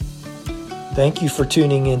Thank you for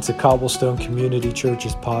tuning in to Cobblestone Community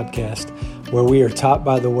Church's podcast, where we are taught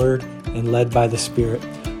by the Word and led by the Spirit.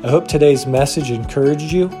 I hope today's message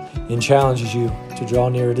encourages you and challenges you to draw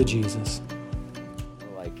nearer to Jesus.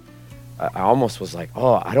 I almost was like,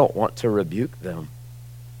 I don't want to rebuke them.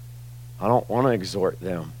 I don't want to exhort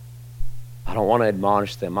them. I don't want to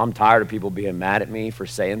admonish them. I'm tired of people being mad at me for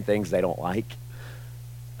saying things they don't like.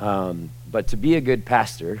 But to be a good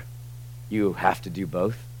pastor, you have to do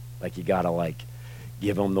both. Like, you got to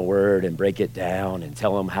give them the word and break it down and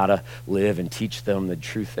tell them how to live and teach them the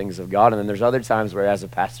true things of God. And then there's other times where as a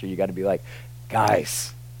pastor, you got to be like,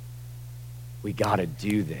 guys, we got to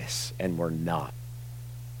do this, and we're not.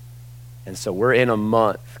 And so we're in a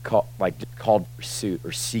month called Pursuit,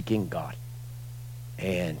 or Seeking God.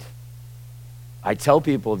 And I tell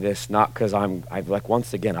people this not because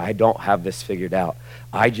once again, I don't have this figured out.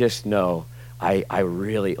 I just know I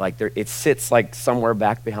really, it sits somewhere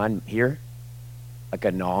back behind here, like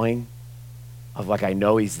a gnawing of I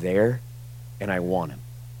know he's there and I want him.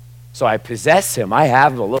 So I possess him. I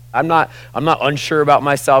have a little, I'm not unsure about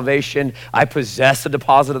my salvation. I possess the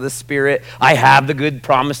deposit of the Spirit. I have the good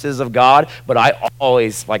promises of God, but I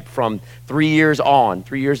always, from 3 years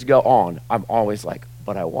ago on, I'm always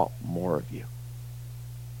but I want more of you.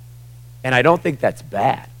 And I don't think that's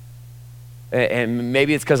bad. And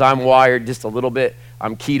maybe it's because I'm wired just a little bit,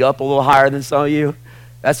 I'm keyed up a little higher than some of you.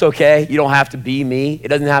 That's okay. You don't have to be me. It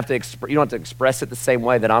doesn't have to, you don't have to express it the same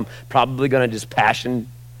way that I'm probably going to just passion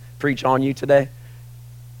preach on you today.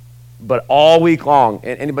 But all week long,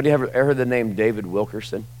 anybody ever heard the name David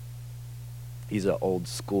Wilkerson? He's an old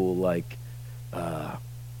school, is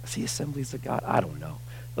he Assemblies of God? I don't know.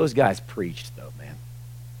 Those guys preached though,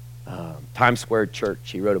 man. Times Square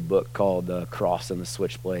Church, he wrote a book called Cross and the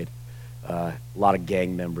Switchblade. A lot of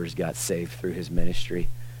gang members got saved through his ministry.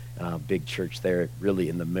 Big church there, really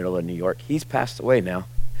in the middle of New York. He's passed away now,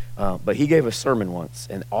 but he gave a sermon once,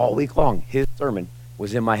 and all week long, his sermon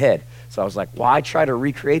was in my head. So I was like, why try to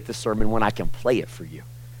recreate the sermon when I can play it for you?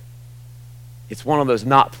 It's one of those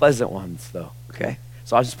not pleasant ones, though, okay?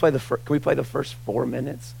 So I'll just play can we play the first 4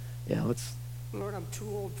 minutes? Yeah, let's. Lord, I'm too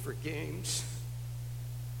old for games,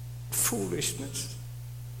 foolishness,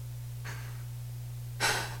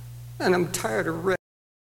 and I'm tired of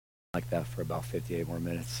like that for about 58 more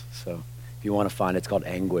minutes. So if you want to find it, it's called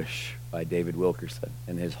Anguish by David Wilkerson.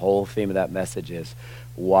 And his whole theme of that message is,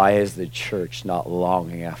 why is the church not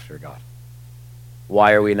longing after God?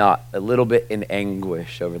 Why are we not a little bit in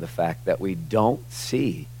anguish over the fact that we don't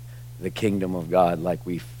see the kingdom of God like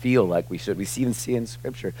we feel like we should? We even see in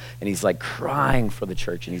Scripture, and he's crying for the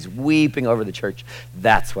church, and he's weeping over the church.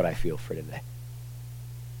 That's what I feel for today.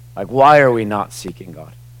 Why are we not seeking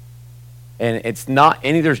God? And it's not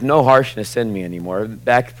there's no harshness in me anymore.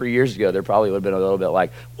 Back 3 years ago, there probably would have been a little bit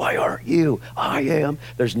why aren't you? I am.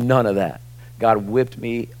 There's none of that. God whipped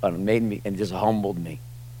me and made me and just humbled me.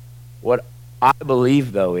 What I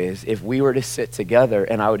believe, though, is if we were to sit together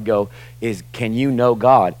and I would go, can you know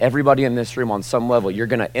God? Everybody in this room on some level, you're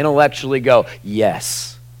going to intellectually go,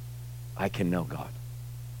 yes, I can know God.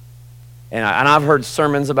 And I've heard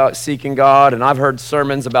sermons about seeking God, and I've heard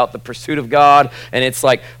sermons about the pursuit of God, and it's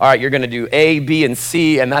all right, you're going to do A, B, and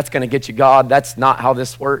C, and that's going to get you God. That's not how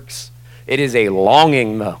this works. It is a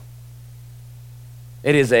longing, though.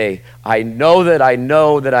 It is I know that I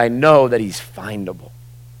know that I know that he's findable.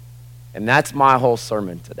 And that's my whole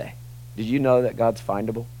sermon today. Did you know that God's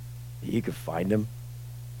findable? That you could find him?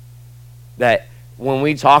 That when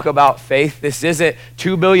we talk about faith, this isn't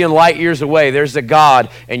 2 billion light years away. There's a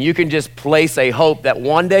God, and you can just place a hope that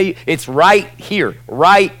one day it's right here,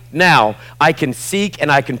 right now. I can seek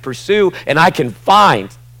and I can pursue and I can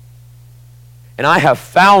find. And I have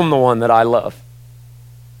found the one that I love.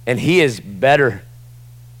 And he is better.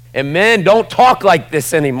 And men don't talk like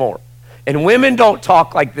this anymore. And women don't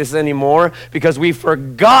talk like this anymore because we've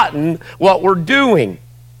forgotten what we're doing.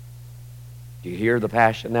 Do you hear the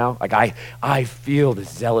passion now? I feel the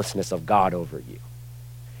zealousness of God over you.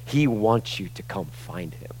 He wants you to come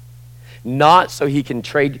find him. Not so he can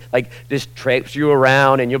just traipse you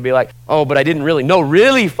around and you'll be but I didn't really. No,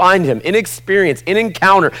 really find him in experience, in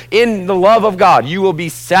encounter, in the love of God. You will be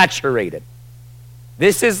saturated.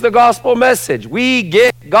 This is the gospel message. We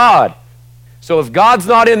get God. So if God's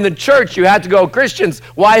not in the church, you have to go, Christians,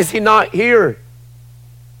 why is he not here?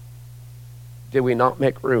 Did we not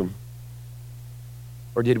make room?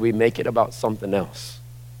 Or did we make it about something else?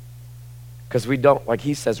 Because we don't,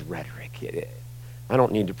 he says, rhetoric. I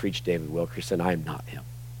don't need to preach David Wilkerson. I am not him.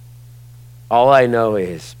 All I know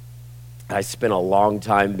is I spent a long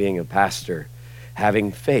time being a pastor,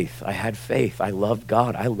 having faith. I had faith. I loved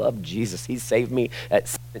God. I loved Jesus. He saved me at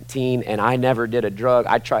 17 and I never did a drug.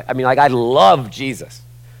 I love Jesus,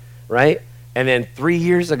 right? And then 3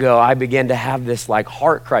 years ago, I began to have this like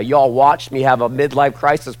heart cry. Y'all watched me have a midlife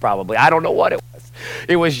crisis probably. I don't know what it was.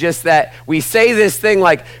 It was just that we say this thing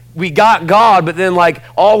like we got God, but then like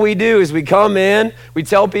all we do is we come in, we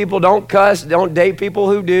tell people don't cuss, don't date people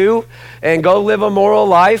who do, and go live a moral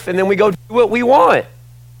life, and then we go do what we want.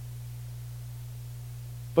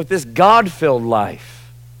 But this God-filled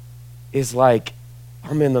life is like,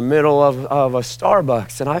 I'm in the middle of a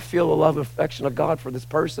Starbucks and I feel the love and affection of God for this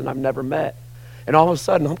person I've never met. And all of a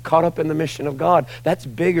sudden, I'm caught up in the mission of God. That's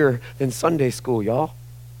bigger than Sunday school, y'all.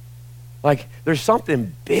 Like, there's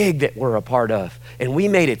something big that we're a part of, and we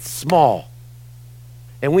made it small.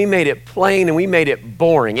 And we made it plain, and we made it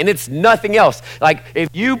boring, and it's nothing else. Like, if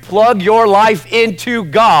you plug your life into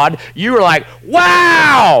God, you are like,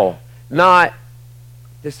 wow! Not,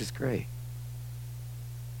 this is great.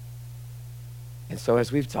 And so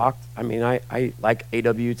as we've talked, I like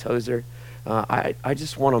A.W. Tozer, I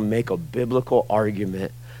just want to make a biblical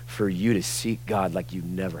argument for you to seek God like you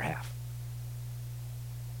never have.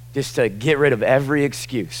 Just to get rid of every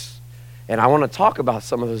excuse. And I want to talk about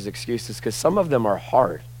some of those excuses because some of them are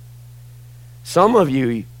hard. Some of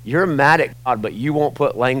you, you're mad at God, but you won't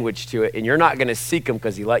put language to it, and you're not going to seek him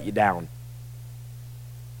because he let you down.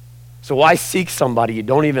 So why seek somebody you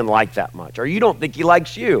don't even like that much, or you don't think he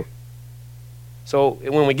likes you? So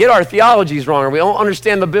when we get our theologies wrong or we don't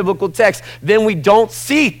understand the biblical text, then we don't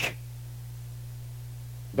seek.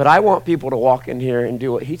 But I want people to walk in here and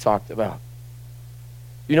do what he talked about.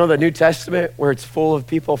 You know the New Testament where it's full of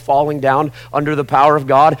people falling down under the power of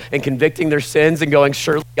God and convicting their sins and going,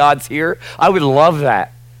 surely God's here? I would love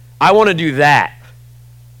that. I want to do that.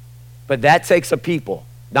 But that takes a people,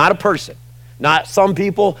 not a person. Not some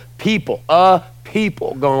people, a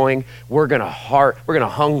people going, we're going to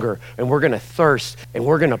hunger, and we're going to thirst, and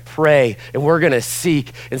we're going to pray, and we're going to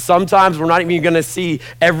seek. And sometimes we're not even going to see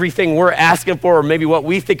everything we're asking for or maybe what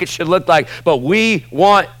we think it should look like, but we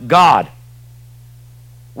want God.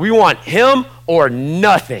 We want him or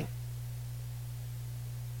nothing.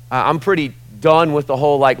 I'm pretty done with the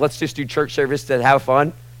whole, like, let's just do church service to have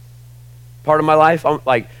fun part of my life.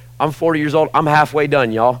 I'm 40 years old. I'm halfway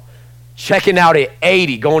done, y'all. Checking out at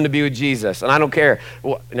 80, going to be with Jesus. And I don't care.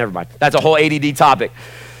 Well, never mind. That's a whole ADD topic.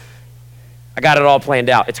 I got it all planned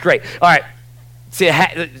out. It's great. All right. See,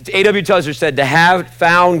 A.W. Tozer said, to have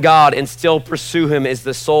found God and still pursue him is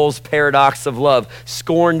the soul's paradox of love,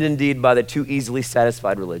 scorned indeed by the too easily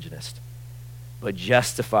satisfied religionist, but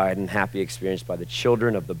justified and happy experienced by the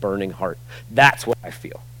children of the burning heart. That's what I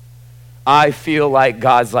feel. I feel like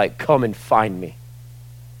God's like, come and find me.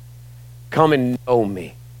 Come and know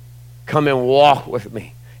me. Come and walk with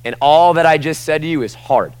me. And all that I just said to you is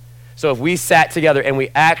hard. So if we sat together and we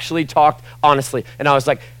actually talked honestly, and I was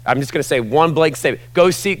like, I'm just going to say one blank statement. Go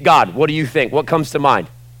seek God. What do you think? What comes to mind?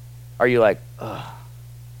 Are you like,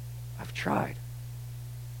 I've tried?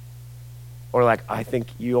 Or like, I think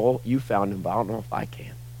you found him, but I don't know if I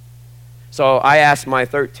can. So I asked my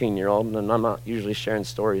 13-year-old, and I'm not usually sharing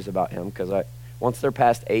stories about him because once they're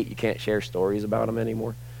past 8, you can't share stories about them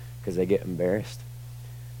anymore because they get embarrassed.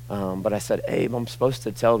 But I said, Abe, I'm supposed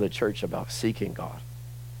to tell the church about seeking God.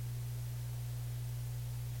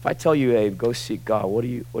 If I tell you, Abe, go seek God, what do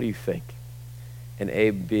you think? And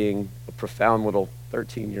Abe, being a profound little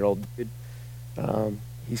 13-year-old dude,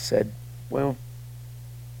 he said, well,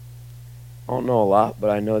 I don't know a lot, but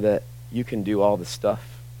I know that you can do all the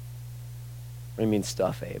stuff. What do you mean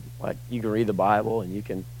stuff, Abe? Like, you can read the Bible and you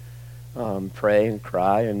can pray and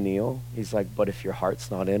cry and kneel. He's like, but if your heart's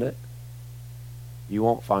not in it, you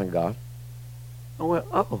won't find God. I went,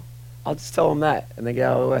 I'll just tell him that, and then get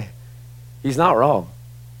out of the way. He's not wrong.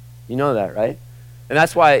 You know that, right? And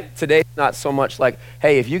that's why today's not so much like,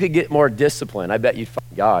 hey, if you could get more discipline, I bet you'd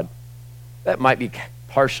find God. That might be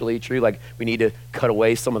partially true. Like, we need to cut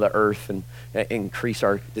away some of the earth and increase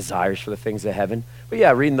our desires for the things of heaven. But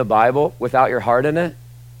yeah, reading the Bible without your heart in it,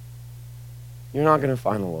 you're not going to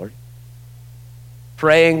find the Lord.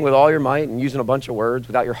 Praying with all your might and using a bunch of words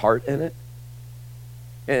without your heart in it.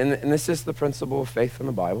 And this is the principle of faith in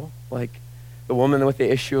the Bible. Like the woman with the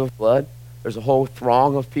issue of blood, there's a whole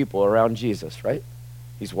throng of people around Jesus, right?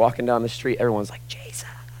 He's walking down the street. Everyone's like, Jesus.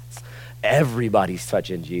 Everybody's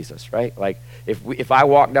touching Jesus, right? Like if I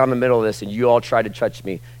walk down the middle of this and you all try to touch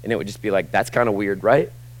me, and it would just be like, that's kind of weird, right?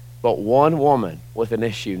 But one woman with an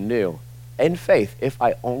issue knew, in faith, if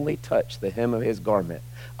I only touch the hem of his garment,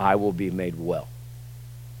 I will be made well.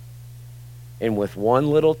 And with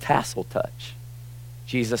one little tassel touch,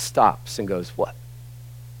 Jesus stops and goes, what?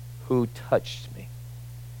 Who touched me?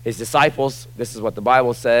 His disciples, this is what the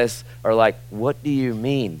Bible says, are like, what do you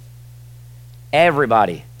mean?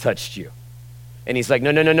 Everybody touched you. And he's like,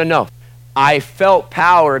 no. I felt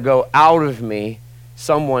power go out of me.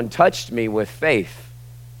 Someone touched me with faith.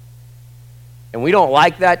 And we don't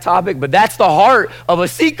like that topic, but that's the heart of a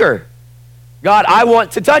seeker. God, I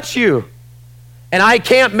want to touch you. And I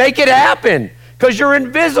can't make it happen because you're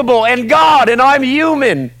invisible and God and I'm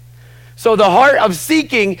human. So the heart of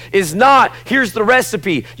seeking is not, here's the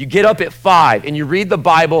recipe. You get up at 5 and you read the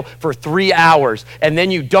Bible for 3 hours and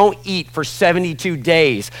then you don't eat for 72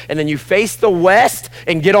 days. And then you face the west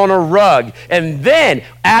and get on a rug. And then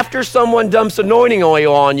after someone dumps anointing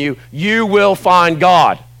oil on you, you will find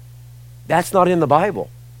God. That's not in the Bible.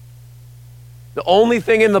 The only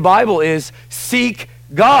thing in the Bible is seek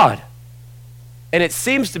God. And it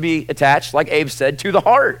seems to be attached, like Abe said, to the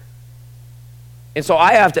heart. And so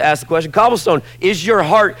I have to ask the question, Cobblestone, is your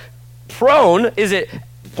heart prone? Is it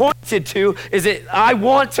pointed to? Is it, I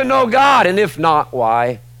want to know God? And if not,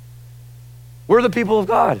 why? We're the people of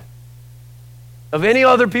God. Of any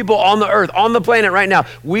other people on the earth, on the planet right now,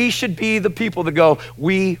 we should be the people that go,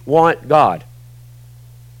 we want God.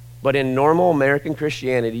 But in normal American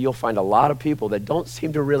Christianity, you'll find a lot of people that don't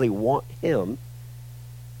seem to really want him.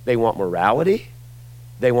 They want morality.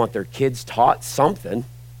 They want their kids taught something.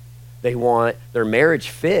 They want their marriage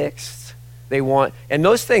fixed. And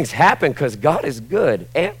those things happen because God is good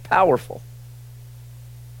and powerful.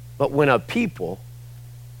 But when a people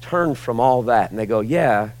turn from all that and they go,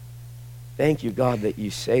 yeah, thank you, God, that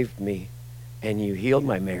you saved me and you healed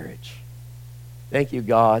my marriage. Thank you,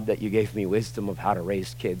 God, that you gave me wisdom of how to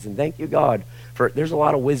raise kids. And thank you, God, there's a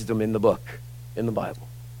lot of wisdom in the book, in the Bible.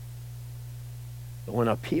 But when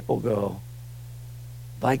a people go,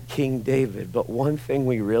 like King David, but one thing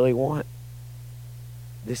we really want,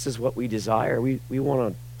 this is what we desire. We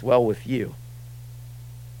want to dwell with you.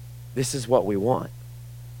 This is what we want.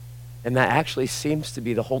 And that actually seems to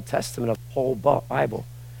be the whole testament of the whole Bible.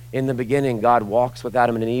 In the beginning, God walks with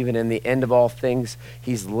Adam and Eve, and in the end of all things,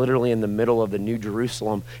 he's literally in the middle of the New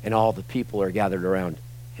Jerusalem, and all the people are gathered around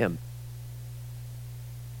him.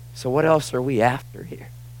 So what else are we after here?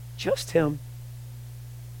 Just him.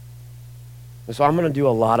 And so I'm going to do a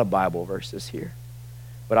lot of Bible verses here,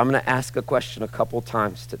 but I'm going to ask a question a couple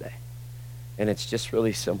times today. And it's just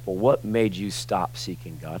really simple. What made you stop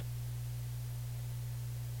seeking God?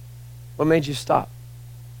 What made you stop?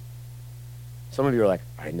 Some of you are like,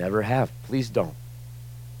 I never have. Please don't.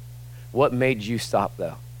 What made you stop,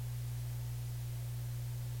 though?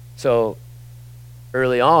 So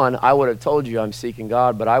early on, I would have told you I'm seeking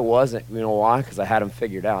God, but I wasn't. You know why? Because I had him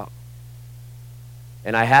figured out.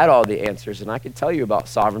 And I had all the answers, and I could tell you about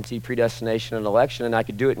sovereignty, predestination, and election, and I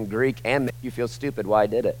could do it in Greek and make you feel stupid why I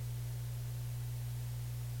did it.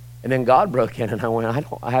 And then God broke in, and I went, I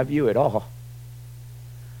don't have you at all.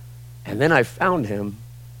 And then I found him,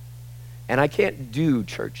 and I can't do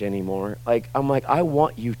church anymore. I'm like, I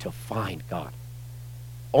want you to find God.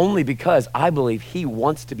 Only because I believe he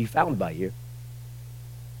wants to be found by you.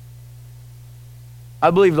 I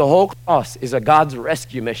believe the whole cross is a God's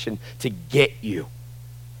rescue mission to get you.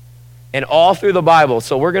 And all through the Bible.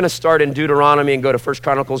 So we're going to start in Deuteronomy and go to 1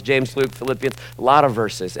 Chronicles, James, Luke, Philippians, a lot of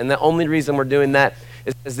verses. And the only reason we're doing that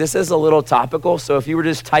is because this is a little topical. So if you were to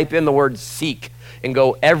just type in the word seek and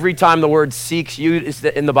go every time the word seek's used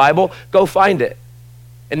in the Bible, go find it.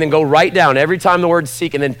 And then go write down every time the word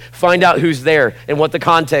seek and then find out who's there and what the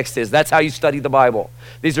context is. That's how you study the Bible.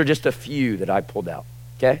 These are just a few that I pulled out,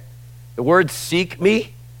 okay? The word seek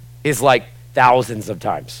me is like thousands of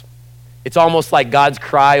times. It's almost like God's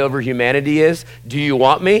cry over humanity is, do you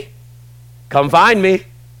want me? Come find me.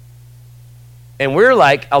 And we're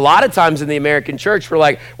like, a lot of times in the American church, we're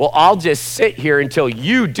like, well, I'll just sit here until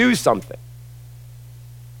you do something.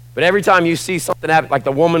 But every time you see something happen, like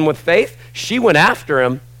the woman with faith, she went after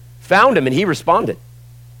him, found him, and he responded.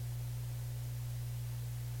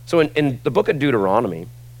 So in the book of Deuteronomy,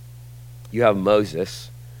 you have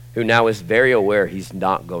Moses, who now is very aware he's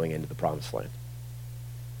not going into the promised land.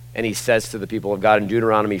 And he says to the people of God in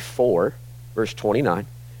Deuteronomy 4, verse 29,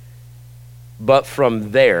 but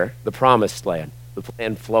from there, the promised land, the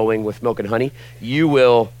land flowing with milk and honey, you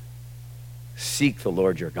will seek the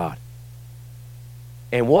Lord your God.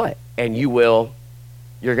 And what? And you're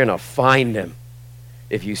going to find him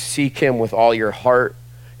if you seek him with all your heart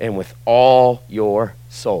and with all your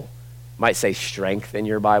soul. Might say strength in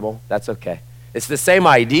your Bible. That's okay. It's the same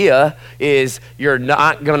idea, is you're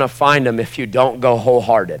not going to find him if you don't go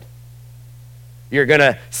wholehearted. You're going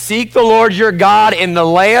to seek the Lord your God in the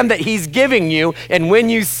land that he's giving you, and when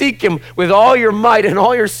you seek him with all your might and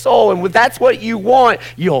all your soul, and that's what you want,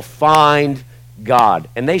 you'll find God.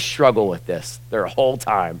 And they struggle with this their whole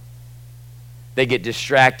time. They get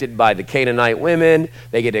distracted by the Canaanite women.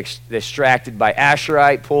 They get distracted by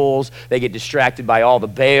Asherite pools. They get distracted by all the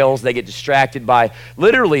Baals. They get distracted by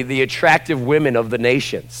literally the attractive women of the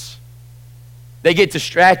nations. They get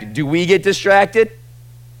distracted. Do we get distracted?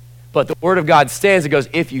 But the word of God stands and goes,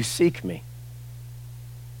 if you seek me,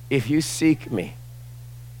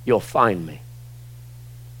 you'll find me.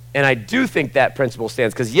 And I do think that principle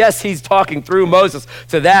stands because, yes, he's talking through Moses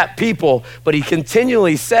to that people, but he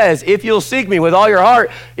continually says, if you'll seek me with all your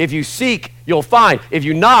heart, if you seek, you'll find. If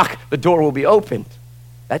you knock, the door will be opened.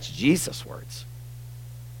 That's Jesus' words.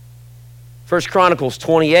 1 Chronicles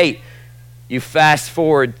 28, you fast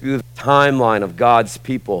forward through the timeline of God's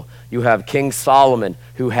people. You have King Solomon,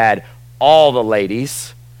 who had all the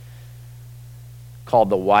ladies, called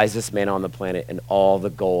the wisest man on the planet, and all the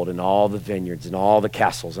gold and all the vineyards and all the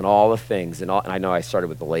castles and all the things. And I know I started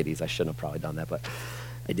with the ladies. I shouldn't have probably done that, but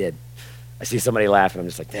I did. I see somebody laughing. I'm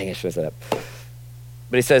just like, dang, I should have said that.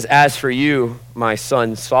 But he says, as for you, my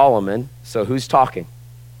son Solomon, so who's talking?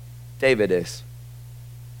 David is.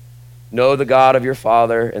 Know the God of your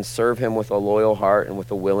father and serve him with a loyal heart and with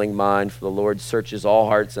a willing mind, for the Lord searches all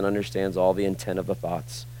hearts and understands all the intent of the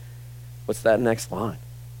thoughts. What's that next line?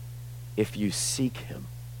 If you seek him.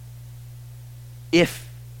 If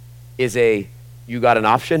is you got an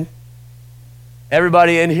option?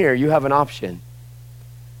 Everybody in here, you have an option.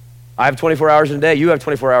 I have 24 hours in a day. You have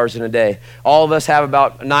 24 hours in a day. All of us have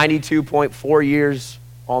about 92.4 years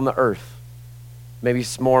on the earth. Maybe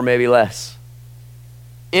more, maybe less.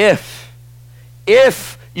 If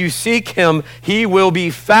you seek him, he will be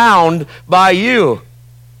found by you.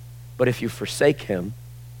 But if you forsake him,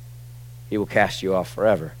 he will cast you off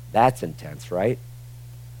forever. That's intense, right?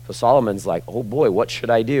 So Solomon's like, oh boy, what should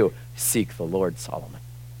I do? Seek the Lord, Solomon.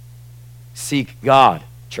 Seek God,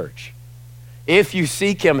 church. If you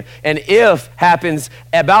seek him, and if happens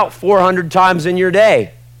about 400 times in your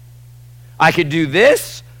day, I could do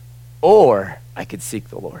this, or I could seek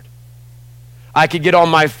the Lord. I could get on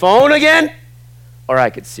my phone again, or I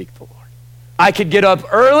could seek the Lord. I could get up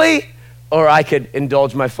early, or I could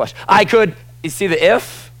indulge my flesh. You see the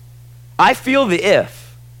if? I feel the if.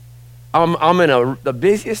 I'm in the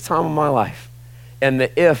busiest time of my life, and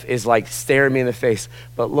the if is like staring me in the face.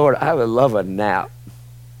 But Lord, I would love a nap.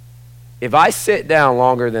 If I sit down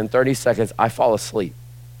longer than 30 seconds, I fall asleep.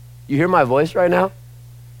 You hear my voice right now?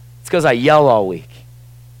 It's because I yell all week.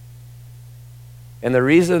 And the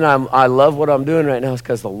reason I love what I'm doing right now is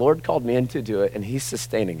because the Lord called me in to do it, and he's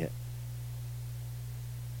sustaining it.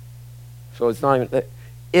 So it's not even,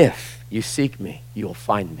 if you seek me, you will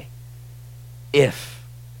find me. If.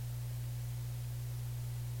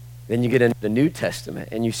 Then you get into the New Testament,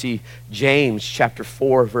 and you see James chapter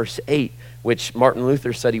 4, verse 8, which Martin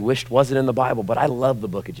Luther said he wished wasn't in the Bible, but I love the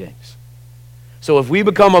book of James. So if we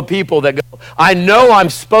become a people that go, I know I'm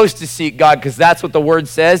supposed to seek God because that's what the word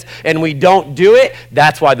says, and we don't do it,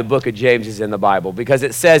 that's why the book of James is in the Bible. Because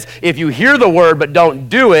it says, if you hear the word but don't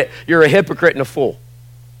do it, you're a hypocrite and a fool.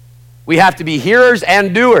 We have to be hearers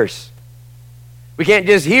and doers. We can't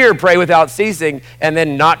just hear, pray without ceasing, and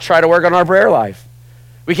then not try to work on our prayer life.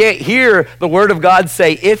 We can't hear the word of God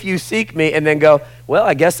say, if you seek me, and then go, well,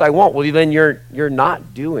 I guess I won't. Well, then you're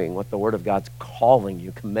not doing what the word of God's calling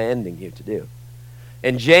you, commanding you to do.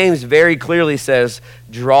 And James very clearly says,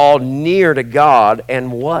 draw near to God,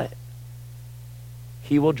 and what?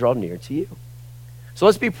 He will draw near to you. So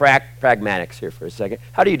let's be pragmatics here for a second.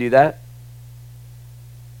 How do you do that?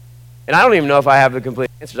 And I don't even know if I have the complete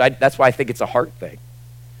answers. That's why I think it's a heart thing.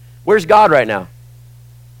 Where's God right now?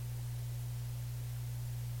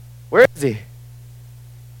 Where is he?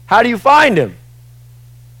 How do you find him?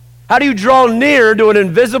 How do you draw near to an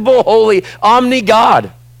invisible, holy,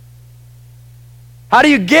 omni-God? How do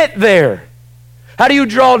you get there? How do you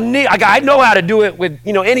draw near? I know how to do it with,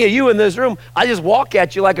 any of you in this room. I just walk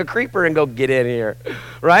at you like a creeper and go, get in here,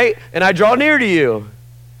 right? And I draw near to you.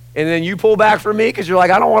 And then you pull back from me because you're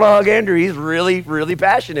like, I don't want to hug Andrew. He's really, really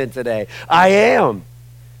passionate today. I am.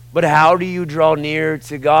 But how do you draw near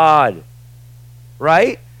to God?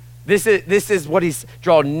 Right? This is what he's,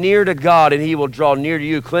 draw near to God and he will draw near to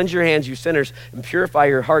you. Cleanse your hands, you sinners, and purify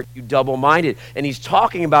your heart, you double-minded. And he's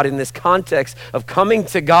talking about in this context of coming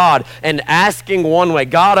to God and asking one way,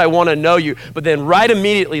 God, I want to know you. But then right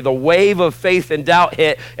immediately the wave of faith and doubt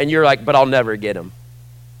hit and you're like, but I'll never get him.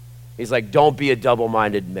 He's like, don't be a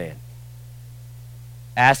double-minded man.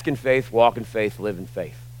 Ask in faith, walk in faith, live in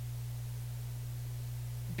faith.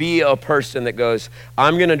 be a person that goes,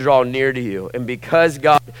 I'm going to draw near to you. And because,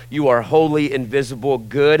 God, you are holy, invisible,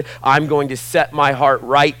 good, I'm going to set my heart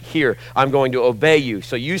right here. I'm going to obey you.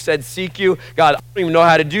 So you said seek you. God, I don't even know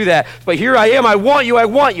how to do that. But here I am. I want you. I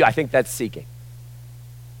want you. I think that's seeking.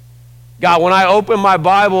 God, when I open my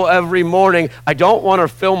Bible every morning, I don't want to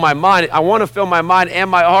fill my mind. I want to fill my mind and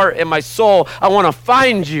my heart and my soul. I want to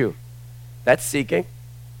find you. That's seeking.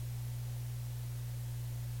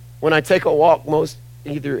 When I take a walk,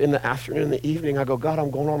 either in the afternoon or in the evening, I go, God, I'm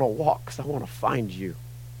going on a walk because I want to find you.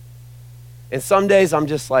 And some days I'm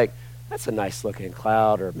just like, that's a nice looking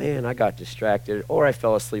cloud, or man, I got distracted, or I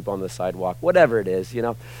fell asleep on the sidewalk, whatever it is,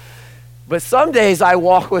 But some days I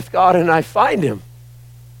walk with God and I find him.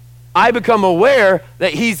 I become aware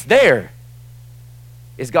that he's there.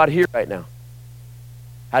 Is God here right now?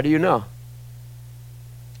 How do you know?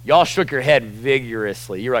 Y'all shook your head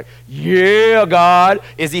vigorously. You're like, yeah, God.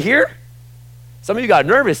 Is he here? Some of you got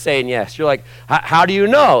nervous saying yes. You're like, how do you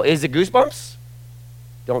know? Is it goosebumps?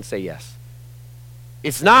 Don't say yes.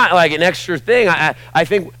 It's not like an extra thing. I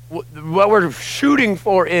think what we're shooting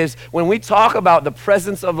for is when we talk about the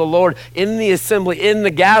presence of the Lord in the assembly, in the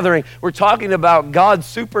gathering, we're talking about God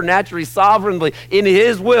supernaturally, sovereignly, in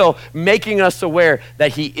his will, making us aware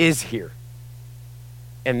that he is here.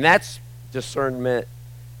 And that's discernment.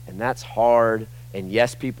 And that's hard. And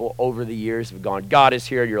yes, people over the years have gone, God is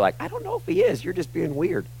here. And you're like, I don't know if he is. You're just being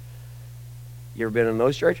weird. You ever been in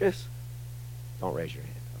those churches? Don't raise your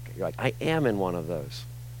hand. Okay. You're like, I am in one of those.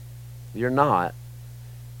 You're not.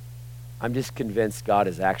 I'm just convinced God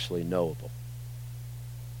is actually knowable.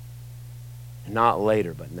 And not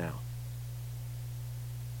later, but now.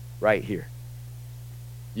 Right here.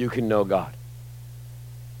 You can know God.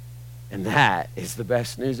 And that is the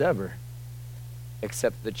best news ever.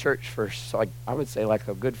 Except the church for, I would say, like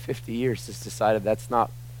a good 50 years has decided that's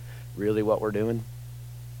not really what we're doing.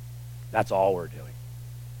 That's all we're doing.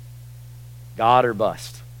 God or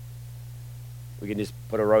bust. We can just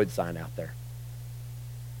put a road sign out there.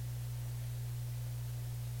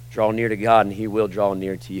 Draw near to God and he will draw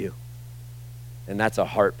near to you. And that's a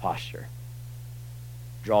heart posture.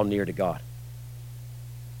 Draw near to God.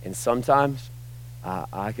 And sometimes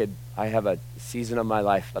I have a season of my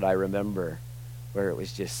life that I remember where it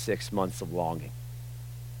was just 6 months of longing.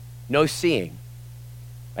 No seeing.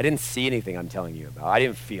 I didn't see anything I'm telling you about. I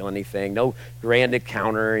didn't feel anything. No grand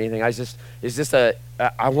encounter or anything.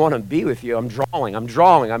 I want to be with you. I'm drawing.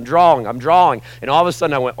 And all of a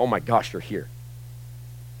sudden I went, oh my gosh, you're here.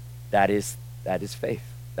 That is faith.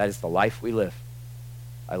 That is the life we live.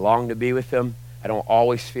 I long to be with him. I don't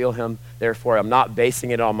always feel him. Therefore, I'm not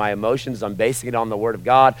basing it on my emotions. I'm basing it on the Word of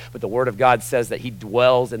God. But the Word of God says that he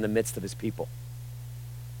dwells in the midst of his people.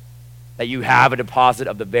 That you have a deposit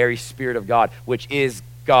of the very Spirit of God, which is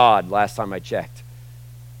God, last time I checked.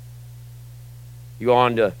 You go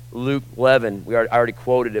on to Luke 11. I already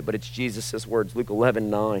quoted it, but it's Jesus' words, Luke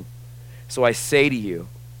 11:9. So I say to you,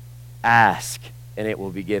 ask, and it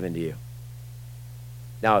will be given to you.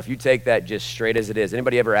 Now, if you take that just straight as it is,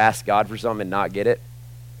 anybody ever ask God for something and not get it?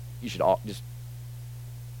 You should all just...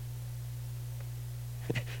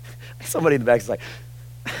 Somebody in the back is like...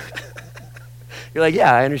 You're like,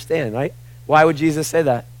 yeah, I understand, right? Why would Jesus say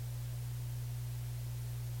that?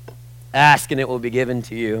 Ask and it will be given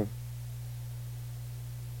to you.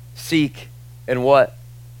 Seek and what?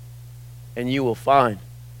 And you will find.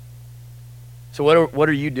 So what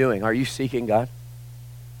are you doing? Are you seeking God?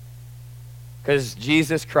 Because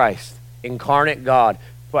Jesus Christ, incarnate God,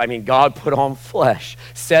 God put on flesh,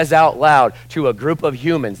 says out loud to a group of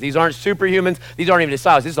humans. These aren't superhumans. These aren't even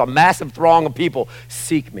disciples. This is a massive throng of people.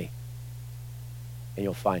 Seek me, and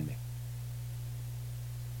you'll find me.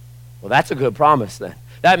 Well, that's a good promise then.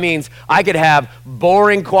 That means I could have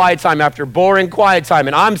boring quiet time after boring quiet time,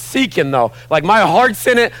 and I'm seeking though. Like my heart's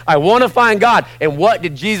in it. I want to find God. And what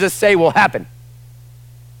did Jesus say will happen?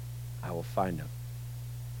 I will find him.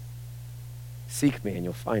 Seek me and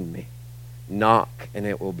you'll find me. Knock and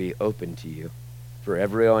it will be open to you. For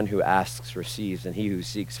everyone who asks receives, and he who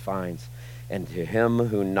seeks finds. And to him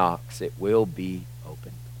who knocks it will be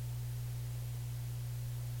opened.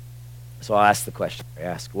 So I'll ask the question. I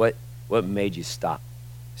ask, what made you stop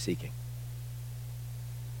seeking?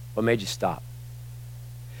 What made you stop?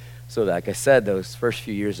 So like I said, those first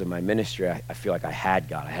few years of my ministry, I feel like I had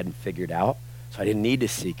God. I hadn't figured out, so I didn't need to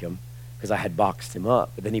seek him because I had boxed him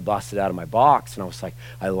up. But then he busted out of my box, and I was like,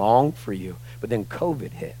 I long for you. But then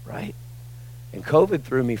COVID hit, right? And COVID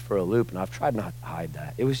threw me for a loop, and I've tried not to hide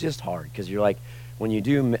that. It was just hard because you're like, when you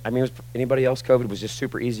do, anybody else, COVID was just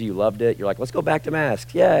super easy. You loved it. You're like, let's go back to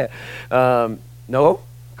masks. Yeah. No?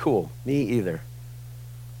 Cool. Me either.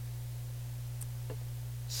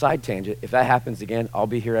 side tangent. If that happens again, I'll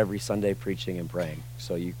be here every Sunday preaching and praying.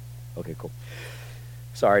 So okay, cool.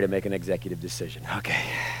 Sorry to make an executive decision. Okay.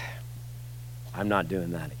 I'm not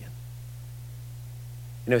doing that again.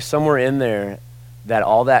 You know, somewhere in there, that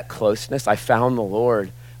all that closeness, I found the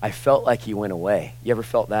Lord, I felt like he went away. You ever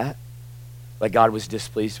felt that? Like God was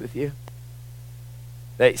displeased with you?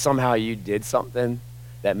 That somehow you did something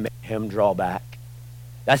that made him draw back?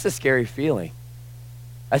 That's a scary feeling.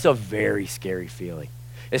 That's a very scary feeling.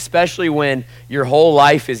 Especially when your whole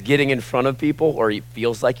life is getting in front of people, or it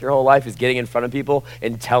feels like your whole life is getting in front of people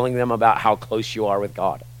and telling them about how close you are with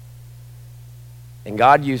God. And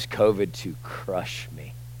God used COVID to crush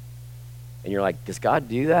me. And you're like, does God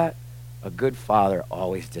do that? A good father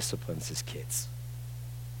always disciplines his kids.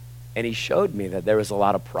 And he showed me that there was a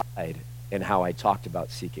lot of pride in how I talked about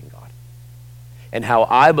seeking God. And how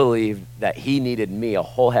I believed that he needed me a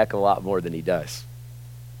whole heck of a lot more than he does.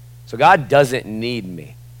 So God doesn't need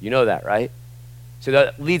me. You know that, right? So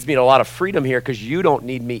that leads me to a lot of freedom here, because you don't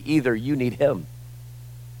need me either. You need him.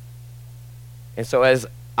 And so as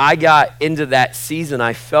I got into that season,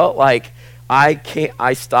 I felt like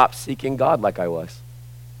I stopped seeking God like I was.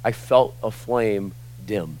 I felt a flame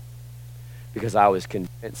dim because I was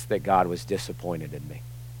convinced that God was disappointed in me.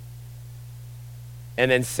 And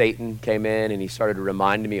then Satan came in and he started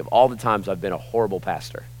reminding me of all the times I've been a horrible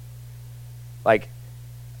pastor. Like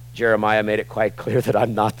Jeremiah made it quite clear that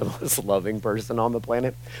I'm not the most loving person on the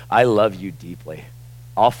planet. I love you deeply.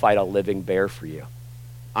 I'll fight a living bear for you.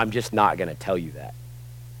 I'm just not going to tell you that.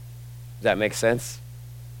 Does that make sense?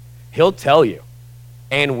 He'll tell you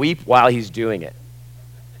and weep while he's doing it.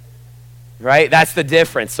 Right? That's the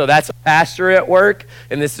difference. So that's a pastor at work,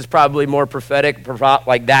 and this is probably more prophetic,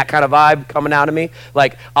 like that kind of vibe coming out of me.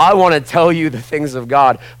 Like, I want to tell you the things of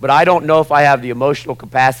God, but I don't know if I have the emotional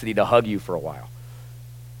capacity to hug you for a while.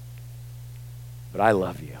 But I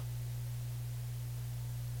love you.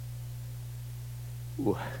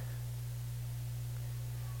 Ooh.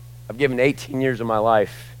 I've given 18 years of my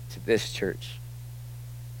life to this church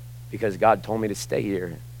because God told me to stay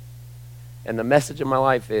here. And the message of my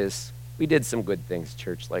life is, we did some good things,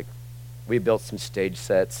 church. Like, we built some stage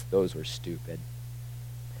sets. Those were stupid.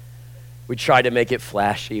 We tried to make it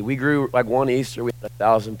flashy. We grew, like one Easter, we had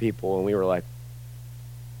 1,000 people, and we were like,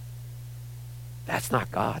 that's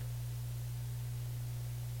not God.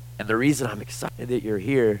 And the reason I'm excited that you're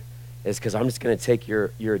here is because I'm just going to take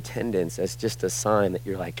your attendance as just a sign that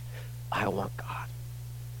you're like, I want God.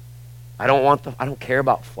 I don't care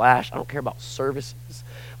about flash. I don't care about services.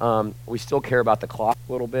 We still care about the clock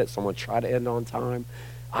a little bit. Someone try to end on time.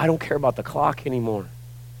 I don't care about the clock anymore.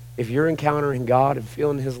 If you're encountering God and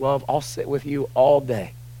feeling his love, I'll sit with you all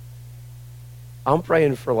day. I'm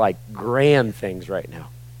praying for like grand things right now.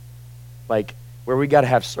 Like where we got to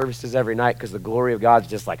have services every night because the glory of God's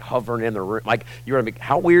just like hovering in the room. Like you're going to be,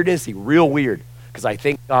 how weird is he? Real weird. Because I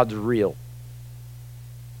think God's real.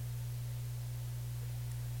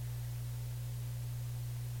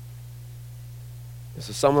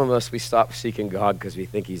 So some of us, we stop seeking God because we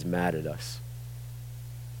think he's mad at us.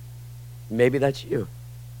 Maybe that's you.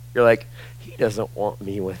 You're like, he doesn't want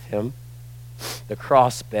me with him. The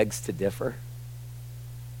cross begs to differ.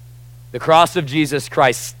 The cross of Jesus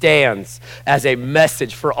Christ stands as a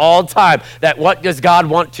message for all time that what does God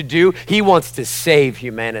want to do? He wants to save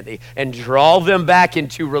humanity and draw them back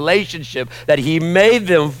into relationship that he made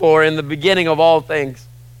them for in the beginning of all things.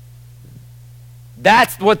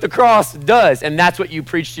 That's what the cross does, and that's what you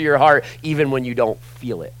preach to your heart even when you don't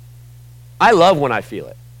feel it. I love when I feel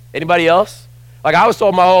it. Anybody else? Like I was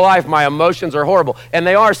told my whole life my emotions are horrible, and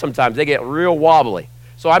they are sometimes. They get real wobbly.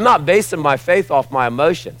 So I'm not basing my faith off my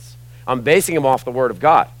emotions. I'm basing them off the Word of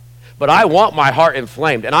God. But I want my heart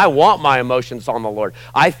inflamed, and I want my emotions on the Lord.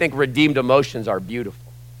 I think redeemed emotions are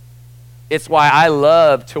beautiful. It's why I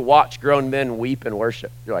love to watch grown men weep and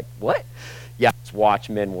worship. You're like, what? Yeah, let's watch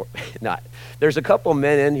men. Not. There's a couple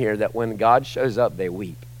men in here that when God shows up, they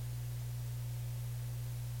weep.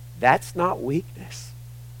 That's not weakness.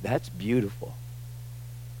 That's beautiful.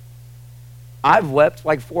 I've wept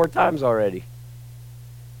like 4 times already.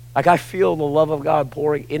 Like I feel the love of God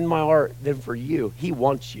pouring in my heart then for you. He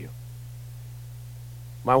wants you.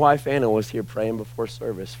 My wife Anna was here praying before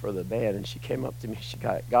service for the band, and she came up to me.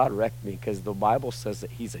 God wrecked me because the Bible says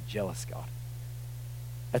that he's a jealous God.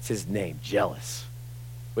 That's his name, jealous.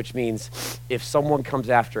 Which means if someone comes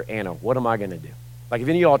after Anna, what am I going to do? Like if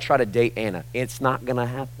any of y'all try to date Anna, it's not going to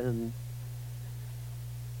happen.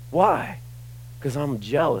 Why? Because I'm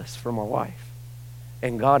jealous for my wife.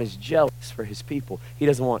 And God is jealous for his people. He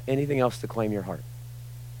doesn't want anything else to claim your heart.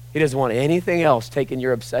 He doesn't want anything else taking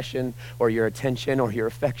your obsession or your attention or your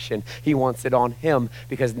affection. He wants it on him,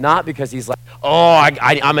 not because he's like, oh,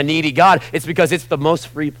 I'm a needy God. It's because it's the most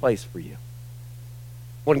free place for you.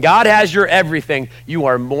 When God has your everything, you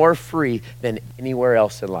are more free than anywhere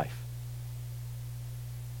else in life.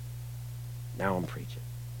 Now I'm preaching.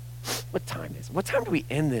 What time is it? What time do we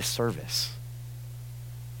end this service?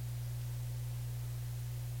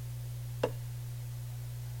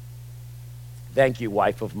 Thank you,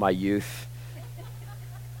 wife of my youth.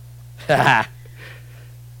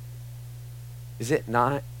 Is it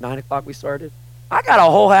 9 o'clock we started? I got a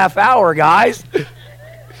whole half hour, guys.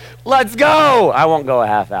 Let's go. I won't go a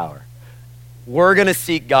half hour. We're going to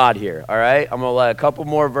seek God here, all right? I'm going to let a couple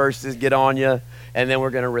more verses get on you, and then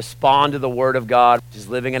we're going to respond to the word of God, which is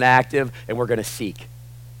living and active, and we're going to seek.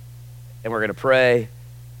 And we're going to pray,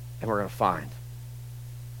 and we're going to find.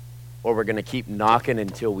 Or we're going to keep knocking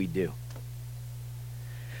until we do.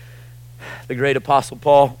 The great apostle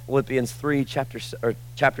Paul, Philippians 3,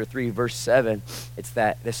 chapter 3, verse 7, it's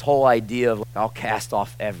this whole idea of I'll cast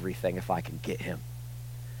off everything if I can get him.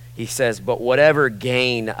 He says, but whatever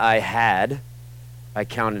gain I had, I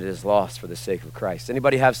counted as loss for the sake of Christ.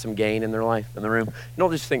 Anybody have some gain in their life, in the room? You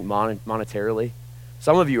don't just think monetarily.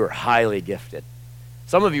 Some of you are highly gifted.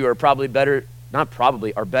 Some of you are probably better,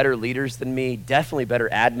 are better leaders than me, definitely better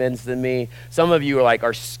admins than me. Some of you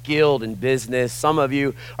are skilled in business. Some of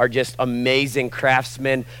you are just amazing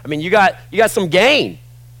craftsmen. I mean, you got some gain.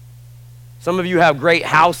 Some of you have great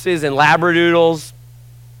houses and labradoodles.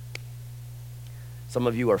 Some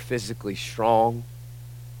of you are physically strong.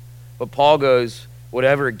 But Paul goes,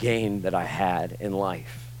 whatever gain that I had in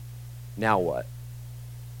life, now what?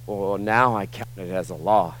 Well, now I count it as a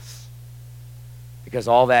loss. Because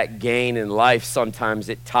all that gain in life, sometimes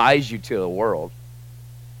it ties you to the world.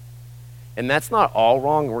 And that's not all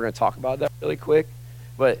wrong. We're going to talk about that really quick.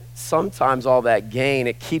 But sometimes all that gain,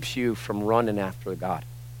 it keeps you from running after God.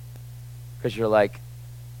 Because you're like,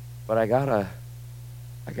 but I gotta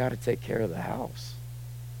take care of the house.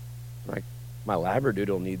 Like, my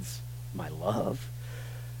labradoodle needs my love.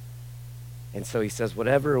 And so he says,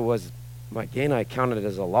 whatever was my gain, I counted it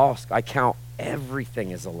as a loss. I count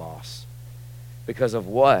everything as a loss. Because of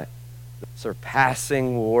what? The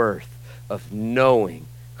surpassing worth of knowing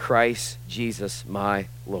Christ Jesus my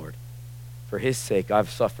Lord. For his sake, I've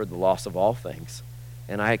suffered the loss of all things,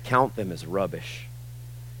 and I count them as rubbish,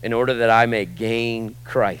 in order that I may gain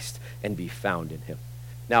Christ and be found in him.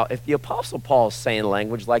 Now, if the Apostle Paul is saying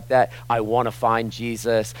language like that, I want to find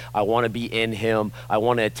Jesus, I want to be in him, I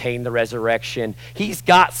want to attain the resurrection, he's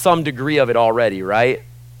got some degree of it already, right?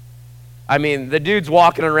 I mean, the dude's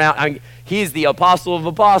walking around, he's the apostle of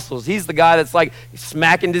apostles. He's the guy that's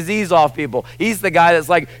smacking disease off people. He's the guy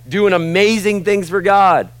that's doing amazing things for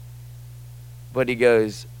God. But he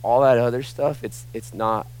goes, all that other stuff, it's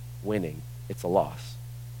not winning, it's a loss.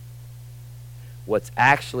 What's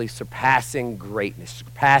actually surpassing greatness,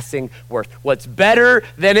 surpassing worth, what's better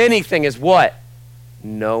than anything is what?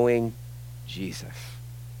 Knowing Jesus.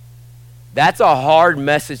 That's a hard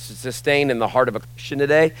message to sustain in the heart of a Christian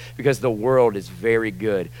today, because the world is very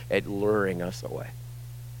good at luring us away.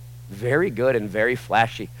 Very good and very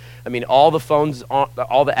flashy. I mean, all the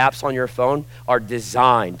apps on your phone are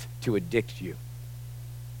designed to addict you.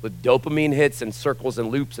 With dopamine hits and circles and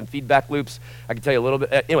loops and feedback loops. I can tell you a little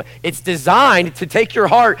bit. Anyway, it's designed to take your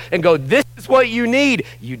heart and go, this is what you need.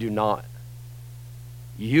 You do not.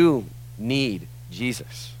 You need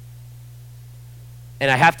Jesus. And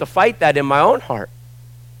I have to fight that in my own heart.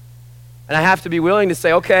 And I have to be willing to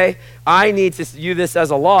say, okay, I need to view this as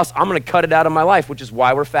a loss. I'm going to cut it out of my life, which is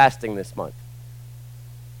why we're fasting this month.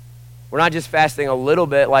 We're not just fasting a little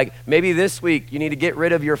bit. Maybe this week you need to get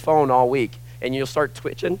rid of your phone all week. And you'll start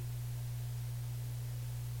twitching.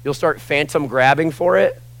 You'll start phantom grabbing for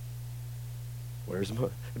it.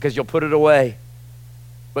 Because you'll put it away.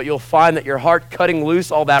 But you'll find that your heart cutting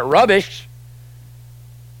loose all that rubbish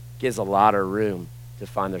gives a lot of room to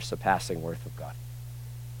find their surpassing worth of God.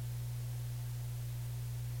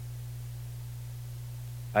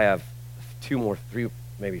 I have three,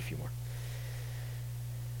 maybe a few more.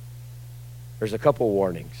 There's a couple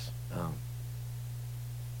warnings.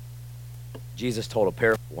 Jesus told a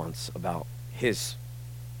parable once about his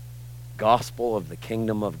gospel of the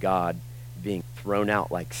kingdom of God being thrown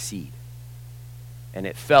out like seed. And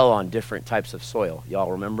it fell on different types of soil.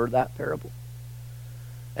 Y'all remember that parable?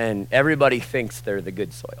 And everybody thinks they're the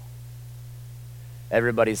good soil.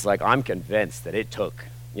 Everybody's like, I'm convinced that it took,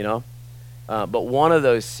 But one of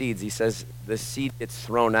those seeds, he says, the seed gets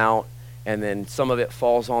thrown out, and then some of it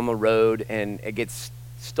falls on the road, and it gets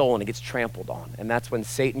stolen, it gets trampled on. And that's when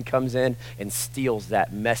Satan comes in and steals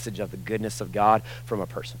that message of the goodness of God from a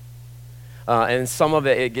person. And some of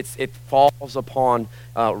it falls upon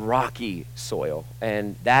rocky soil.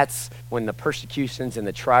 And that's when the persecutions and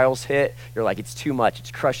the trials hit. You're like, it's too much.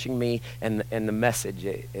 It's crushing me. And the message,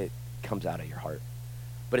 it comes out of your heart.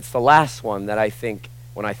 But it's the last one that I think,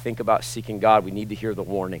 when I think about seeking God, we need to hear the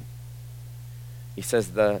warning. He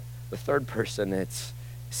says the third person, it's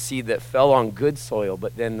seed that fell on good soil,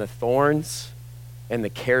 but then the thorns and the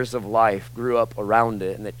cares of life grew up around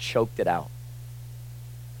it and it choked it out.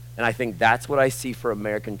 And I think that's what I see for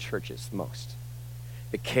American churches most.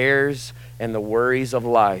 The cares and the worries of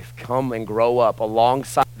life come and grow up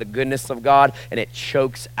alongside the goodness of God, and it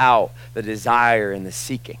chokes out the desire and the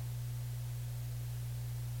seeking.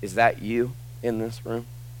 Is that you in this room?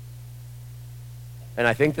 And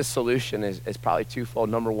I think the solution is probably twofold.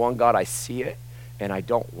 Number one, God, I see it, and I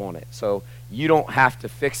don't want it. So you don't have to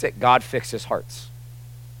fix it. God fixes hearts.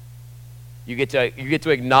 You get to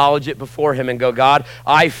acknowledge it before him and go, God,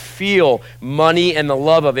 I feel money and the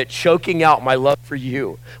love of it choking out my love for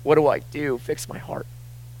you. What do I do? Fix my heart.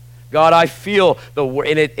 God, I feel the word,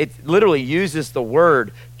 and it literally uses the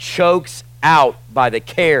word chokes out by the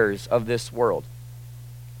cares of this world.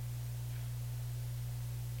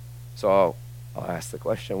 So I'll ask the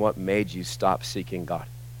question, what made you stop seeking God?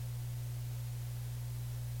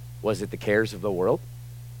 Was it the cares of the world?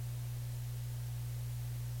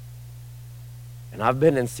 And I've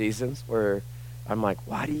been in seasons where I'm like,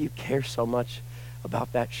 why do you care so much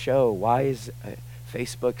about that show? Why is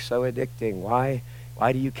Facebook so addicting? Why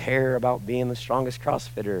do you care about being the strongest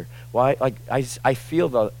CrossFitter? Why? Like I feel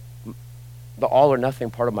the all or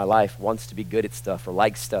nothing part of my life wants to be good at stuff or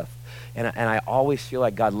like stuff. And I always feel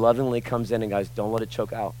like God lovingly comes in and goes, don't let it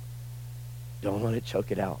choke out. Don't let it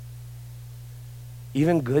choke it out.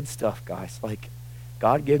 Even good stuff, guys. Like,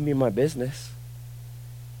 God gave me my business.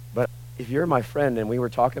 But if you're my friend and we were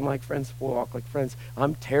talking like friends, we'll walk like friends,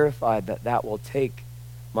 I'm terrified that will take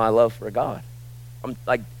my love for God. I'm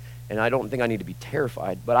like, and I don't think I need to be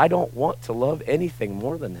terrified, but I don't want to love anything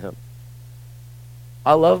more than him.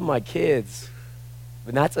 I love my kids,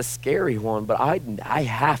 and that's a scary one, but I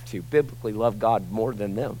have to biblically love God more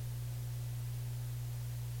than them.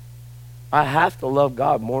 I have to love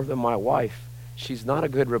God more than my wife. She's not a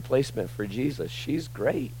good replacement for Jesus. She's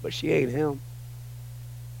great, but she ain't him.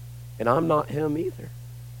 And I'm not him either.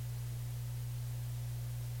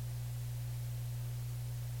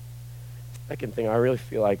 Second thing, I really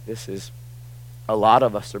feel like this is, a lot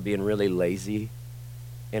of us are being really lazy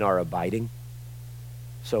in our abiding.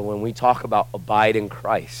 So when we talk about abide in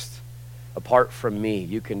Christ, apart from me,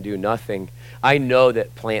 you can do nothing. I know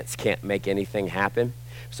that plants can't make anything happen.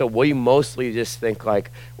 So we mostly just think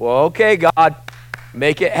like, well, okay, God,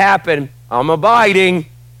 make it happen. I'm abiding.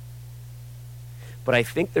 But I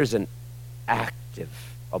think there's an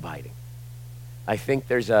active abiding. I think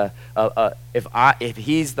there's if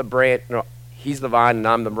he's the branch, no, he's the vine and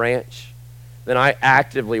I'm the branch, then I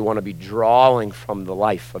actively want to be drawing from the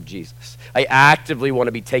life of Jesus. I actively want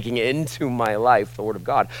to be taking into my life the Word of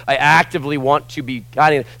God. I actively want to be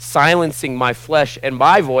kind of silencing my flesh and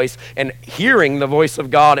my voice and hearing the voice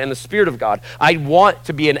of God and the Spirit of God. I want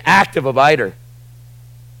to be an active abider.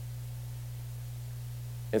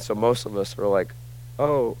 And so most of us are like,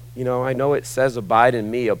 oh, I know it says abide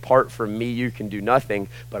in me. Apart from me, you can do nothing,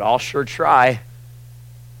 but I'll sure try.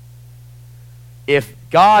 If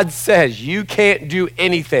God says you can't do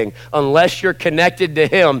anything unless you're connected to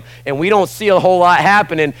him, and we don't see a whole lot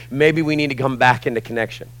happening, maybe we need to come back into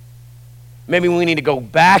connection. Maybe we need to go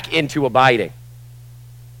back into abiding.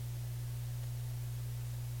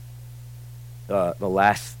 The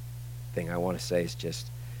last thing I want to say is just,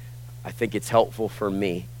 I think it's helpful for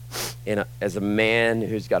me as a man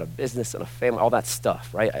who's got a business and a family, all that stuff,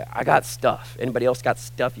 right? I got stuff. Anybody else got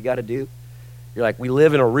stuff you got to do? You're like, we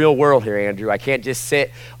live in a real world here, Andrew. I can't just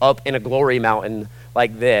sit up in a glory mountain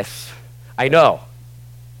like this. I know.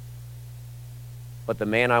 But the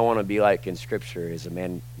man I want to be like in Scripture is a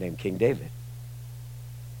man named King David.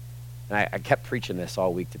 And I kept preaching this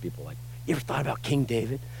all week to people like, you ever thought about King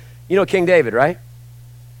David? You know King David, right?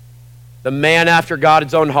 The man after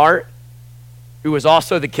God's own heart, who was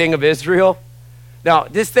also the king of Israel. Now,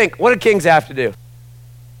 just think, what do kings have to do?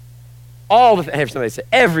 Somebody say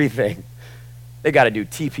everything. They got to do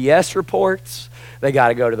TPS reports. They got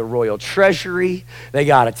to go to the royal treasury. They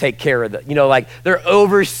got to take care of they're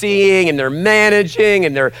overseeing and they're managing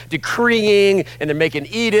and they're decreeing and they're making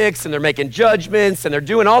edicts and they're making judgments and they're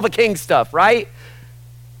doing all the king stuff, right?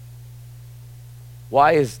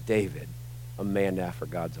 Why is David a man after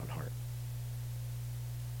God's own heart?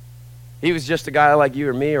 He was just a guy like you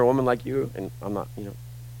or me or a woman like you, and I'm not,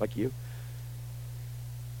 like you.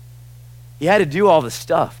 He had to do all the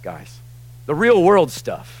stuff, guys, the real world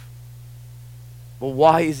stuff. Well,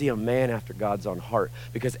 why is he a man after God's own heart?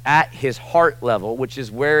 Because at his heart level, which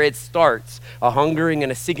is where it starts, a hungering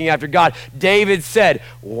and a seeking after God, David said,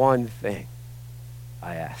 one thing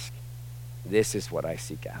I ask, this is what I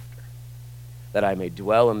seek after, that I may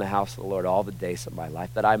dwell in the house of the Lord all the days of my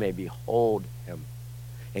life, that I may behold him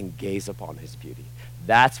and gaze upon his beauty.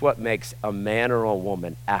 That's what makes a man or a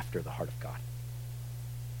woman after the heart of God.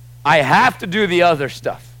 I have to do the other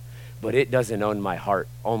stuff, but it doesn't own my heart.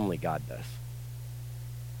 Only God does.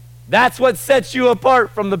 That's what sets you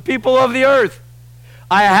apart from the people of the earth.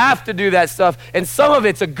 I have to do that stuff, and some of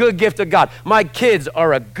it's a good gift of God. My kids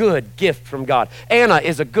are a good gift from God. Anna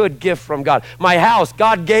is a good gift from God. My house,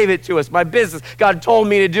 God gave it to us. My business, God told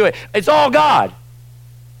me to do it. It's all God.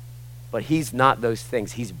 But he's not those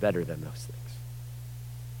things. He's better than those things.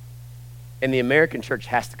 And the American church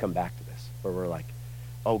has to come back to this, where we're like,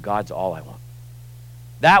 oh, God's all I want.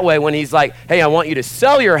 That way, when he's like, hey, I want you to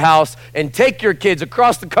sell your house and take your kids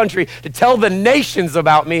across the country to tell the nations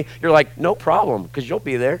about me, you're like, no problem, because you'll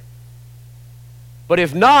be there. But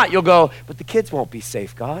if not, you'll go, but the kids won't be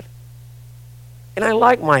safe, God. And I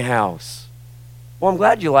like my house. Well, I'm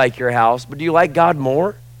glad you like your house, but do you like God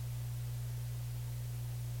more?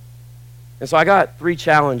 And so I got 3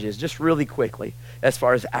 challenges, just really quickly, as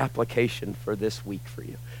far as application for this week for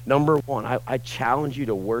you. Number 1, I challenge you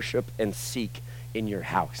to worship and seek in your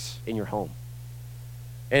house, in your home.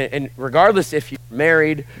 And regardless if you're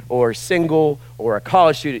married or single or a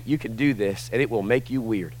college student, you can do this, and it will make you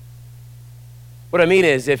weird. What I mean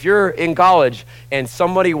is, if you're in college and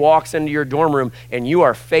somebody walks into your dorm room and you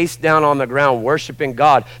are face down on the ground worshiping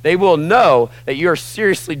God, they will know that you're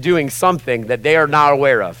seriously doing something that they are not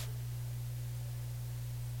aware of.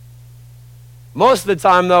 Most of the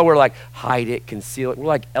time, though, we're like, hide it, conceal it. We're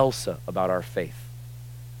like Elsa about our faith.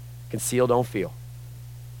 Conceal, don't feel.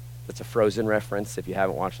 That's a Frozen reference if you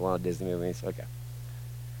haven't watched a lot of Disney movies. Okay.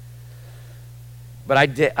 But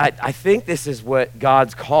I think this is what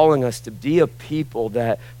God's calling us to be, a people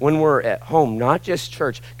that when we're at home, not just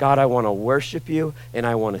church, God, I want to worship you and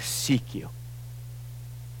I want to seek you.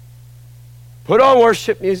 Put on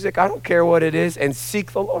worship music, I don't care what it is, and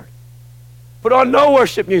seek the Lord. Put on no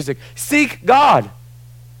worship music. Seek God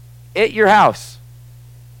at your house.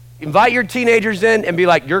 Invite your teenagers in and be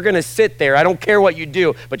like, you're going to sit there. I don't care what you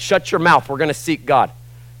do, but shut your mouth. We're going to seek God.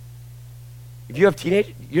 If you have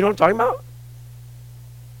teenagers, you know what I'm talking about?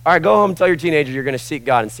 All right, go home and tell your teenager you're going to seek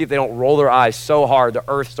God and see if they don't roll their eyes so hard the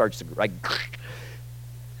earth starts to like.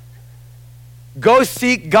 Go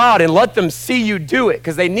seek God and let them see you do it,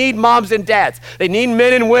 because they need moms and dads. They need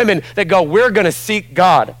men and women that go, we're going to seek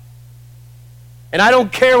God. And I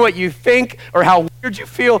don't care what you think or how weird you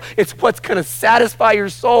feel. It's what's going to satisfy your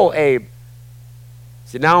soul, Abe.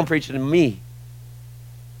 See, now I'm preaching to me.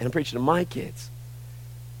 And I'm preaching to my kids.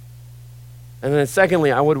 And then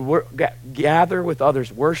secondly, I would gather with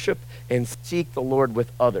others, worship and seek the Lord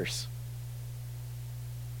with others.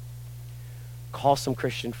 Call some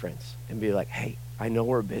Christian friends and be like, hey, I know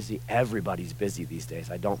we're busy. Everybody's busy these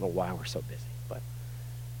days. I don't know why we're so busy. But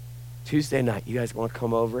Tuesday night, you guys want to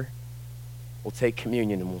come over? We'll take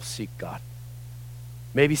communion and we'll seek God.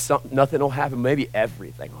 Maybe nothing will happen. Maybe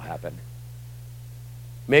everything will happen.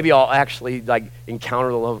 Maybe I'll actually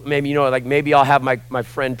encounter the love. Maybe, maybe I'll have my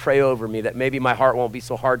friend pray over me, that maybe my heart won't be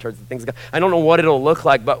so hard towards the things of God. I don't know what it'll look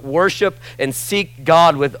like, but worship and seek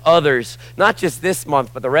God with others, not just this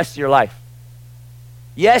month, but the rest of your life.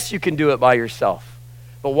 Yes, you can do it by yourself.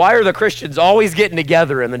 But why are the Christians always getting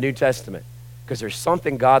together in the New Testament? Because there's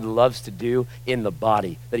something God loves to do in the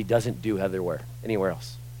body that he doesn't do anywhere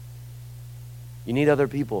else. You need other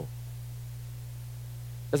people.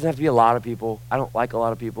 Doesn't have to be a lot of people. I don't like a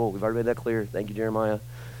lot of people. We've already made that clear. Thank you, Jeremiah.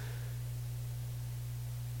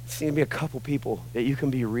 It's going to be a couple people that you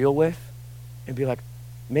can be real with and be like,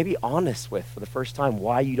 maybe honest with for the first time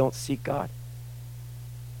why you don't seek God.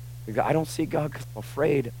 You go, I don't seek God because I'm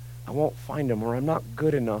afraid I won't find him, or I'm not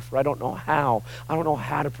good enough, or I don't know how. I don't know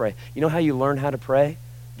how to pray. You know how you learn how to pray?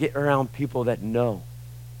 Get around people that know.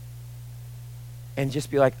 And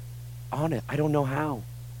just be like, on it, I don't know how.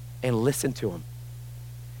 And listen to them.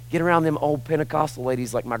 Get around them old Pentecostal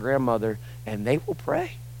ladies like my grandmother, and they will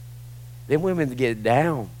pray. Them women get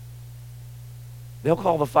down. They'll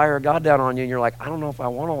call the fire of God down on you, and you're like, I don't know if I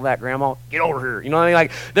want all that, Grandma. Get over here. You know what I mean?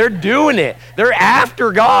 Like, they're doing it. They're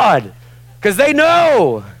after God because they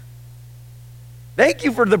know. Thank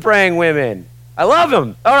you for the praying women. I love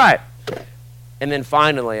them. All right. And then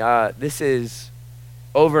finally, this is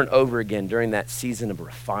over and over again during that season of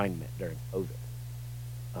refinement during COVID,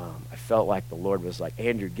 I felt like the Lord was like,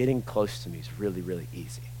 Andrew, getting close to me is really, really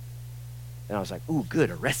easy. And I was like, ooh, good,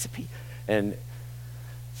 a recipe. And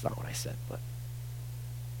it's not what I said,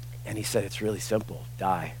 and he said, it's really simple,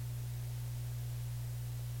 die.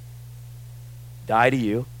 Die to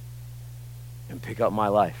you and pick up my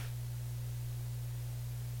life.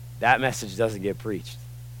 That message doesn't get preached.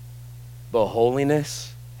 But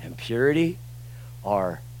holiness and purity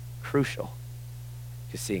are crucial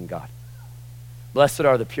to seeing God. Blessed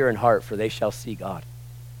are the pure in heart, for they shall see God.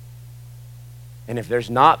 And if there's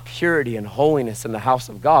not purity and holiness in the house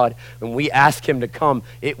of God, when we ask him to come,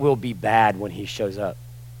 it will be bad when he shows up.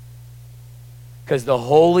 Because the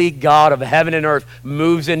holy God of heaven and earth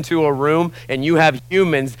moves into a room, and you have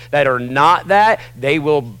humans that are not that, they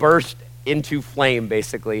will burst into flame,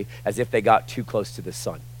 basically, as if they got too close to the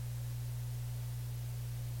sun.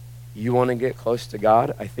 You want to get close to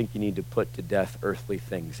God? I think you need to put to death earthly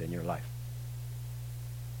things in your life.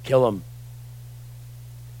 Kill them.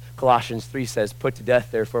 Colossians 3 says, put to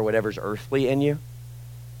death, therefore, whatever's earthly in you.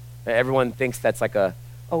 Everyone thinks that's like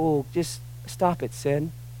just stop it,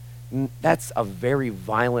 sin. That's a very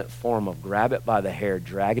violent form of grab it by the hair,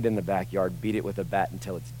 drag it in the backyard, beat it with a bat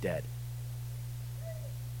until it's dead.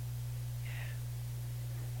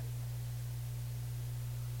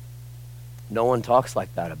 No one talks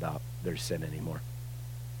like that about their sin anymore.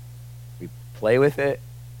 We play with it.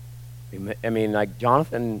 I mean, like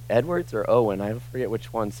Jonathan Edwards or Owen, I forget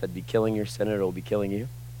which one, said, be killing your sin, or it will be killing you.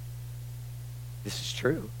 This is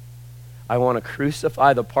true. I want to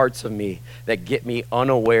crucify the parts of me that get me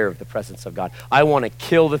unaware of the presence of God. I want to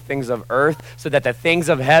kill the things of earth so that the things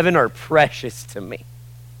of heaven are precious to me.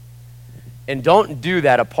 And don't do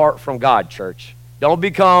that apart from God, church. Don't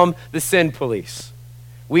become the sin police.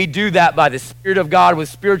 We do that by the Spirit of God with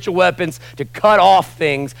spiritual weapons to cut off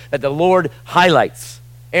things that the Lord highlights.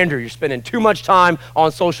 Andrew, you're spending too much time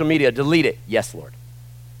on social media. Delete it. Yes, Lord.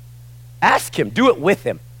 Ask him. Do it with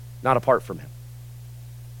him, not apart from him.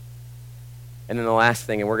 And then the last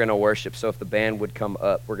thing, and we're going to worship. So if the band would come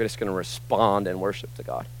up, we're just going to respond and worship to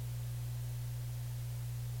God.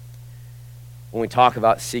 When we talk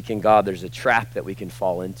about seeking God, there's a trap that we can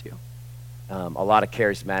fall into. A lot of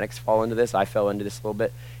charismatics fall into this. I fell into this a little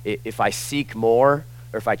bit. If I seek more,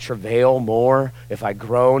 or if I travail more, if I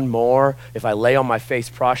groan more, if I lay on my face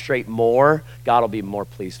prostrate more, God will be more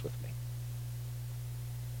pleased with me.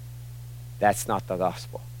 That's not the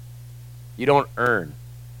gospel. You don't earn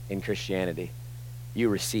in Christianity. You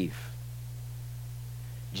receive.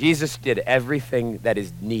 Jesus did everything that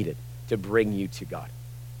is needed to bring you to God.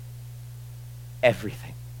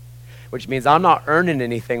 Everything. Which means I'm not earning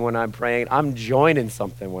anything when I'm praying. I'm joining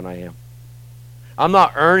something when I am. I'm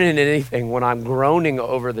not earning anything when I'm groaning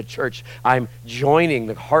over the church. I'm joining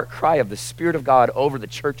the heart cry of the Spirit of God over the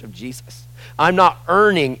church of Jesus. I'm not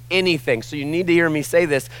earning anything. So you need to hear me say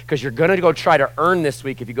this, because you're going to go try to earn this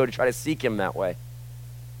week if you go to try to seek him that way.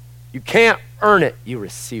 You can't earn it. You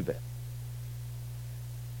receive it.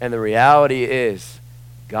 And the reality is,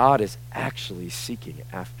 God is actually seeking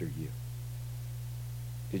after you.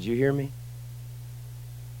 Did you hear me?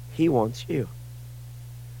 He wants you.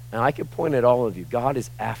 And I can point at all of you. God is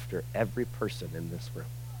after every person in this room,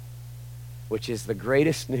 which is the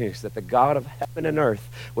greatest news, that the God of heaven and earth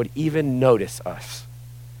would even notice us.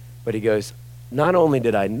 But he goes, not only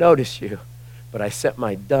did I notice you, but I sent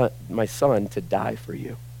my son to die for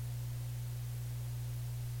you.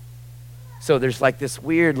 So there's like this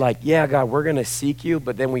weird, yeah, God, we're going to seek you,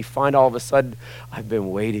 but then we find all of a sudden, I've been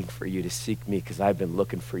waiting for you to seek me because I've been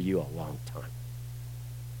looking for you a long time.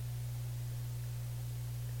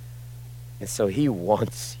 And so he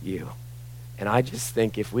wants you. And I just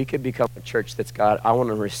think if we could become a church that's, God, I want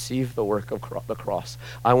to receive the work of the cross.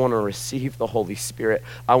 I want to receive the Holy Spirit.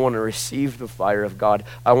 I want to receive the fire of God.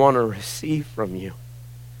 I want to receive from you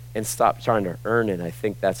and stop trying to earn it. I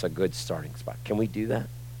think that's a good starting spot. Can we do that?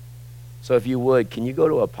 So if you would, can you go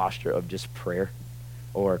to a posture of just prayer?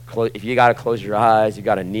 Or if you got to close your eyes, you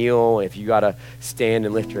got to kneel. If you got to stand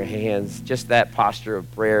and lift your hands, just that posture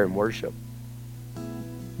of prayer and worship.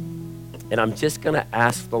 And I'm just going to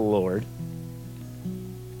ask the Lord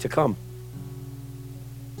to come.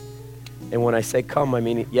 And when I say come, I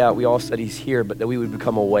mean, yeah, we all said he's here, but that we would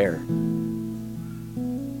become aware.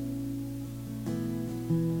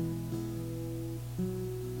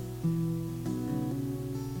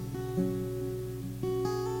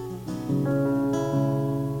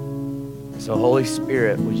 So Holy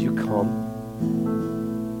Spirit, would you come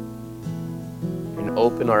and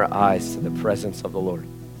open our eyes to the presence of the Lord?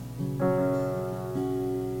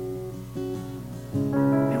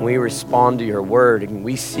 And we respond to your word, and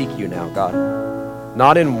we seek you now, God.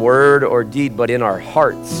 Not in word or deed, but in our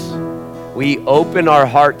hearts. We open our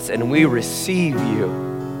hearts and we receive you.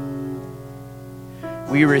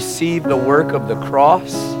 We receive the work of the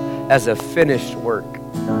cross as a finished work.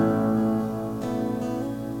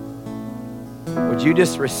 Would you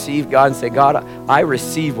just receive God and say, God, I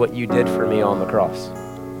receive what you did for me on the cross.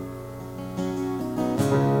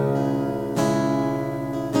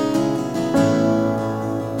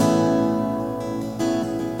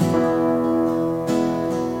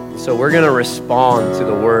 So we're going to respond to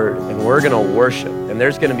the word, and we're going to worship. And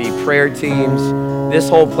there's going to be prayer teams. This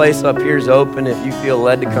whole place up here is open if you feel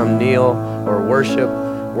led to come kneel or worship.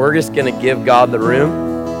 We're just going to give God the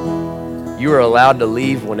room. You are allowed to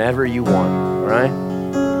leave whenever you want, all right?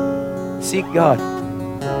 Seek God.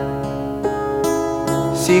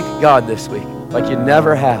 Seek God this week like you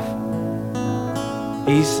never have.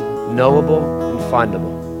 He's knowable and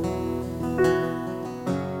findable.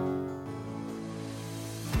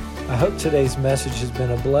 I hope today's message has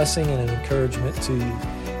been a blessing and an encouragement to you.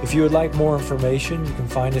 If you would like more information, you can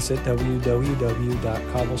find us at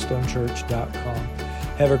www.cobblestonechurch.com.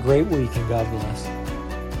 Have a great week and God bless.